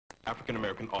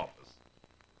African-American authors.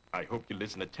 I hope you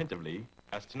listen attentively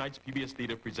as tonight's PBS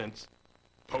Theater presents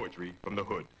Poetry from the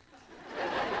Hood.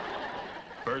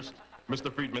 First, Mr.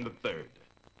 Friedman III.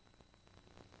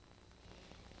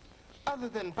 Other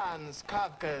than Franz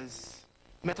Kafka's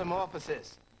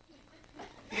Metamorphosis,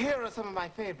 here are some of my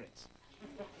favorites.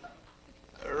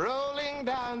 Rolling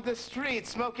down the street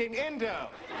smoking Indo.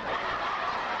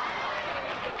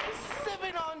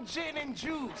 Sipping on gin and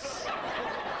juice.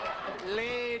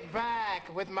 Laid back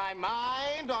with my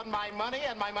mind on my money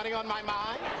and my money on my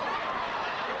mind.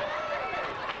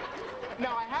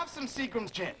 Now I have some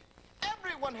Seagram's gin.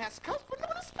 Everyone has cups, but no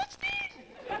one has pitched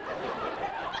in.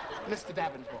 Mr.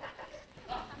 Davenport.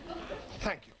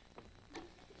 Thank you.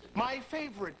 My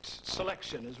favorite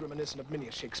selection is reminiscent of many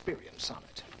a Shakespearean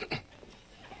sonnet.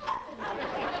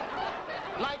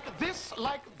 Like this,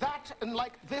 like that, and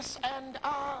like this, and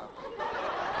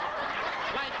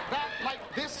like that,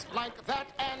 like this, like that,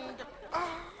 and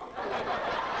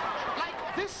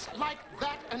like this, like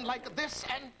that, and like this,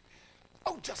 and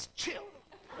oh, just chill.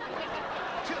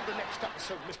 Till the next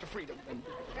episode, Mr. Freedom.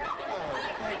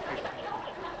 Oh, thank you.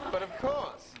 But of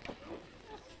course,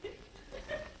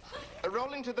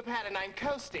 rolling to the pad and I'm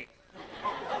coasting.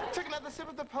 Took another sip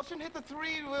of the potion, hit the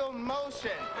three-wheel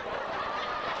motion.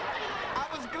 I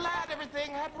was glad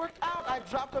everything had worked out. I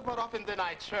dropped the boat off and then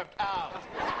I chirped out.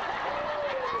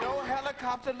 No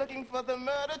helicopter looking for the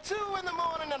murder. 2 in the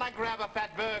morning and I grab a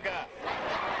fat burger.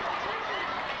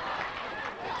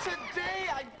 Today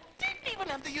I didn't even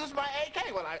have to use my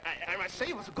AK. Well, I must say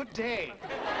it was a good day.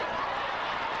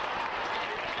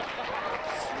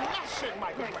 Smashing,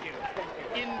 my thank you.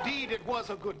 Indeed, it was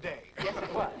a good day. Yes,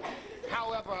 it was.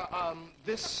 However,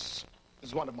 this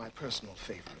is one of my personal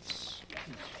favorites.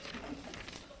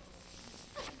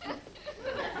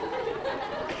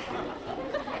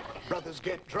 Brothers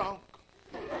get drunk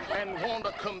and want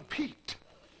to compete.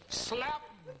 Slap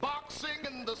boxing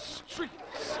in the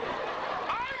streets.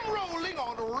 I'm rolling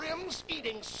on rims,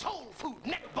 eating soul food,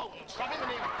 neck bones.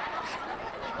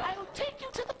 I'll take you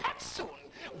to the pet soon.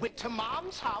 Went to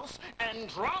Mom's house and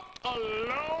dropped a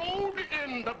load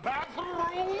in the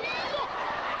bathroom.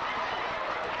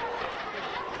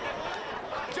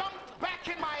 Jumped back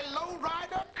in my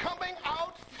lowrider, coming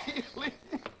out feeling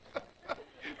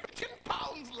 10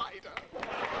 pounds lighter.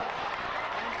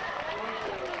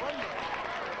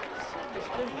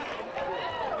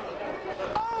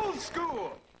 Old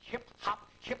school. Hip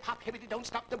hop, hippity, don't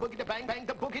stop the boogie, the bang, bang,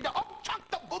 the boogie, the up, chuck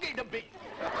the boogie, the beat.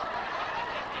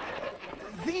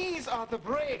 These are the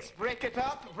breaks. Break it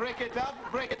up, break it up,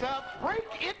 break it up, break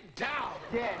it down.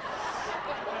 Yes.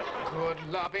 Good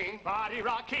loving, body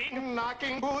rocking,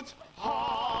 knocking boots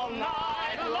all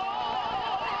night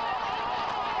long.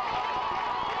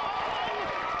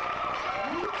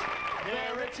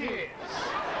 There it is.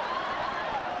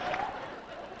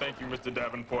 Thank you, Mr.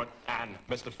 Davenport and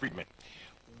Mr. Friedman.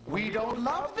 We don't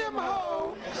love them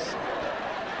hoes.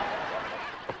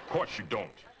 Of course you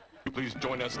don't. You please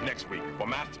join us next week for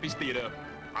Masterpiece Theater.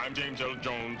 I'm James L.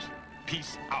 Jones.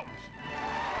 Peace out.